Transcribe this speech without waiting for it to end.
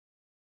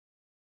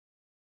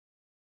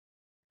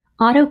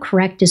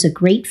Autocorrect is a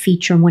great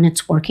feature when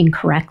it's working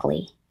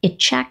correctly. It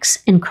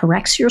checks and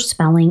corrects your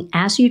spelling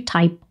as you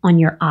type on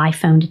your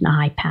iPhone and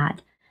iPad.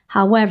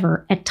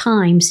 However, at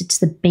times it's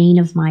the bane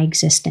of my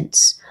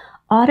existence.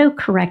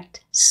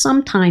 Autocorrect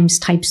sometimes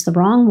types the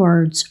wrong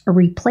words or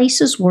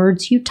replaces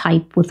words you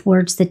type with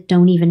words that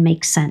don't even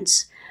make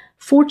sense.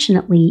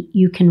 Fortunately,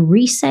 you can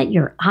reset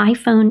your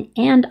iPhone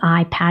and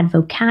iPad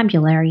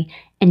vocabulary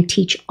and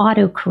teach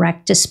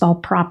autocorrect to spell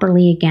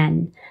properly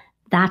again.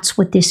 That's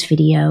what this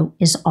video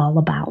is all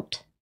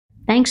about.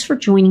 Thanks for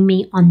joining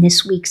me on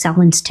this week's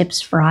Ellen's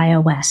Tips for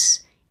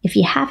iOS. If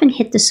you haven't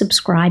hit the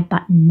subscribe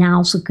button,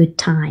 now's a good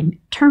time.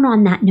 Turn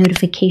on that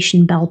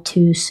notification bell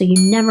too so you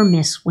never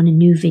miss when a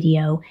new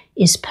video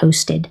is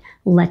posted.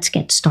 Let's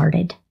get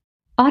started.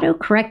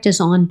 Autocorrect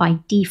is on by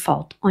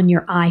default on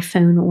your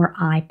iPhone or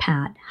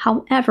iPad.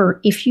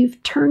 However, if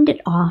you've turned it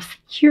off,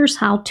 here's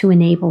how to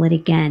enable it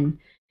again.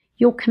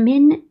 You'll come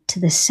in to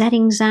the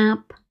Settings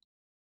app.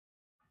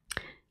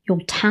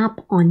 You'll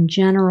tap on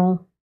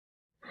General.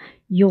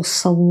 You'll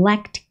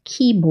select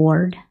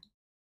Keyboard.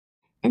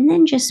 And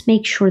then just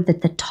make sure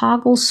that the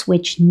toggle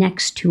switch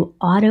next to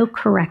Auto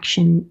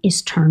Correction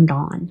is turned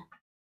on.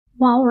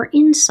 While we're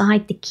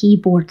inside the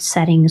keyboard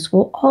settings,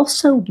 we'll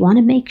also want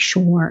to make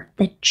sure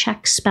that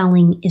check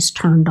spelling is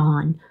turned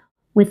on.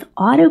 With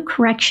Auto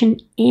Correction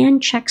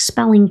and check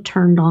spelling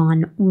turned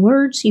on,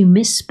 words you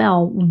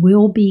misspell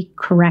will be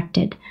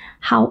corrected.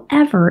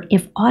 However,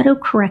 if Auto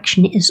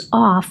Correction is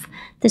off,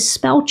 the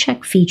spell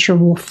check feature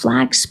will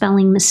flag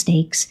spelling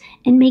mistakes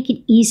and make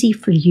it easy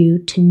for you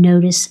to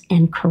notice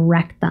and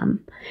correct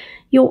them.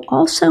 You'll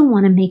also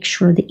want to make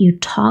sure that you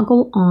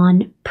toggle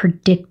on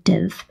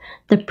predictive.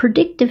 The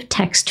predictive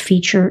text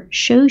feature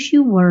shows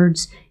you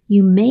words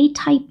you may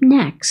type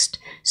next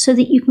so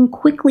that you can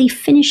quickly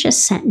finish a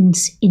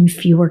sentence in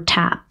fewer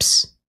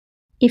taps.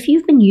 If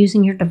you've been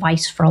using your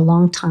device for a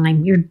long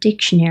time, your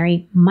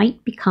dictionary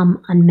might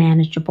become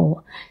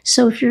unmanageable.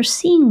 So if you're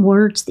seeing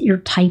words that you're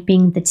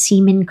typing that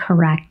seem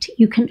incorrect,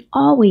 you can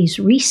always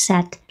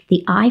reset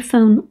the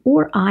iPhone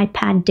or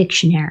iPad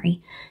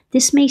dictionary.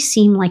 This may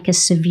seem like a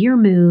severe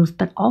move,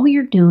 but all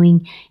you're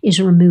doing is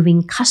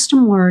removing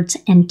custom words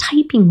and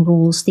typing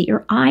rules that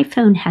your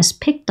iPhone has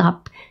picked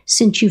up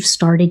since you've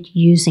started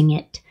using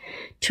it.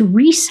 To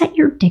reset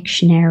your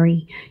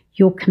dictionary,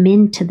 you'll come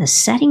into the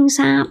Settings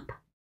app.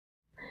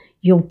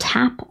 You'll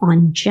tap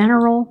on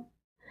General.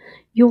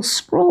 You'll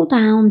scroll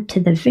down to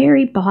the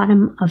very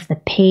bottom of the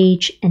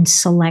page and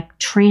select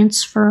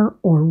Transfer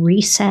or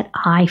Reset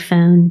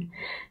iPhone.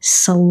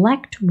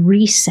 Select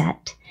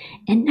Reset,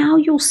 and now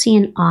you'll see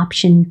an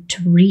option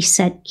to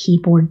reset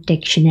keyboard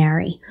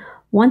dictionary.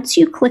 Once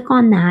you click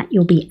on that,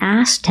 you'll be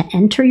asked to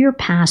enter your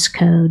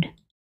passcode,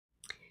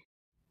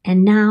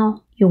 and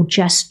now you'll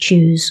just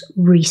choose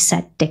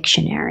Reset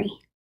Dictionary.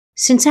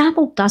 Since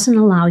Apple doesn't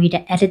allow you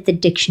to edit the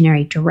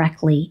dictionary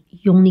directly,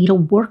 you'll need a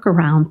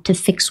workaround to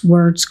fix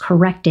words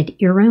corrected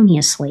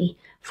erroneously.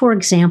 For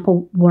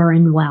example, were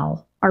and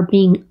well are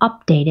being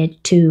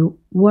updated to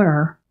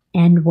were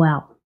and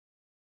well.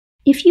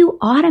 If you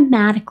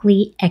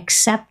automatically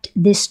accept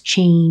this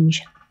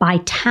change by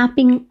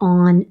tapping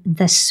on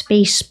the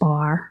space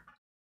bar,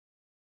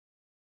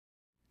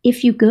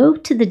 if you go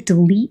to the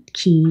delete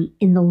key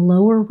in the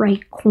lower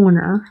right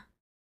corner,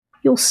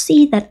 you'll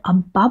see that a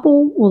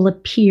bubble will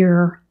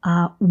appear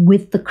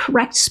with the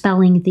correct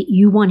spelling that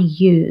you want to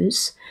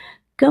use.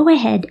 Go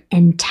ahead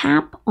and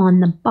tap on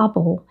the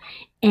bubble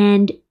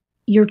and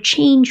your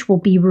change will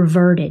be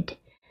reverted.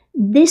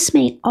 This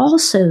may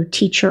also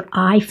teach your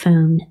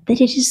iPhone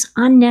that it is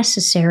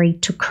unnecessary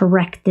to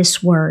correct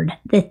this word,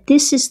 that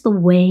this is the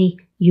way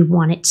you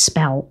want it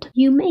spelled.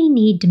 You may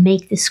need to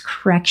make this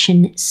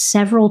correction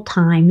several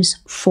times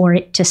for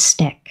it to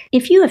stick.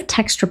 If you have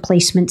text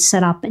replacement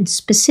set up and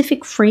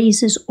specific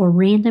phrases or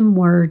random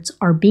words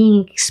are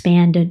being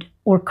expanded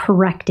or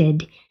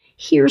corrected,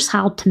 here's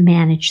how to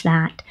manage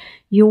that.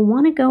 You'll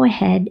want to go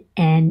ahead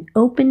and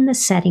open the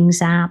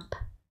Settings app,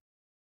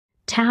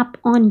 tap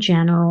on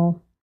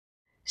General,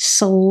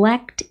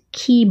 select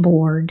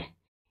Keyboard,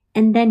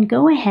 and then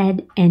go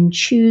ahead and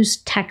choose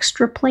Text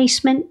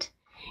Replacement.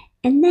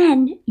 And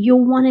then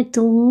you'll want to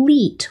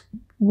delete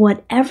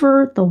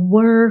whatever the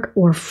word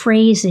or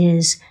phrase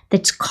is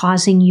that's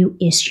causing you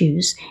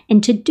issues.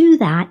 And to do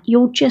that,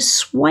 you'll just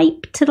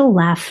swipe to the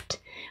left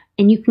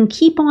and you can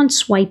keep on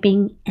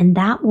swiping and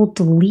that will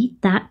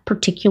delete that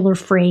particular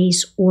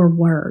phrase or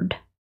word.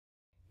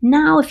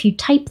 Now, if you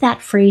type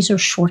that phrase or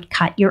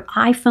shortcut, your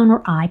iPhone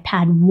or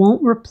iPad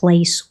won't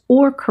replace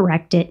or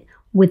correct it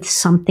with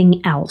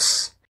something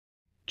else.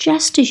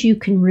 Just as you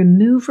can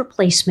remove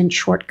replacement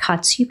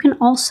shortcuts, you can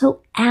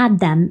also add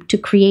them to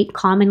create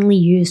commonly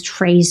used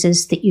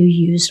phrases that you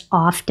use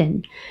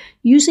often.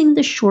 Using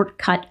the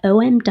shortcut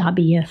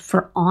OMW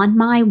for On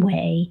My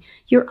Way,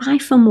 your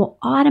iPhone will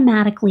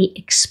automatically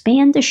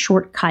expand the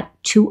shortcut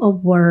to a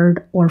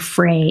word or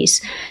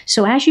phrase.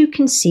 So as you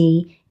can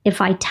see, if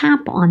I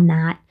tap on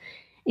that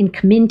and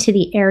come into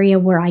the area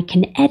where I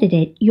can edit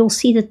it, you'll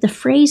see that the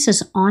phrase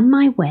is on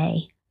my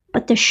way,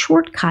 But the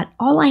shortcut,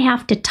 all I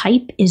have to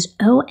type is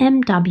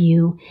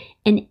OMW,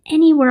 and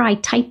anywhere I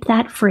type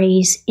that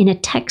phrase in a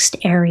text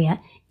area,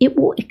 it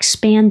will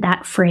expand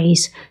that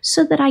phrase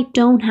so that I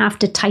don't have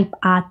to type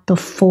out the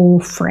full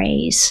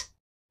phrase.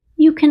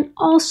 You can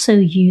also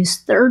use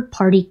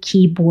third-party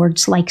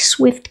keyboards like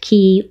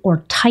SwiftKey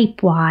or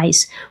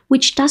Typewise,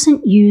 which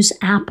doesn't use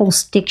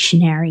Apple's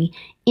dictionary.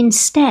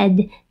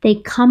 Instead, they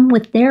come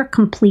with their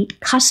complete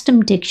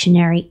custom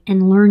dictionary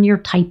and learn your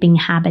typing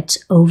habits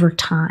over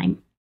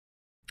time.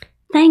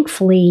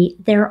 Thankfully,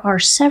 there are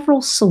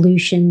several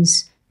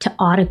solutions to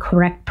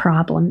autocorrect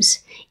problems.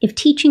 If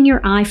teaching your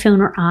iPhone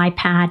or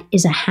iPad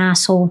is a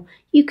hassle,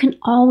 you can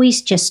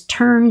always just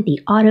turn the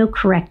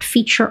autocorrect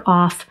feature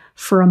off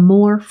for a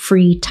more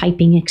free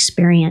typing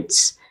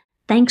experience.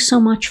 Thanks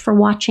so much for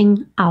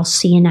watching. I'll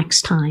see you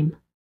next time.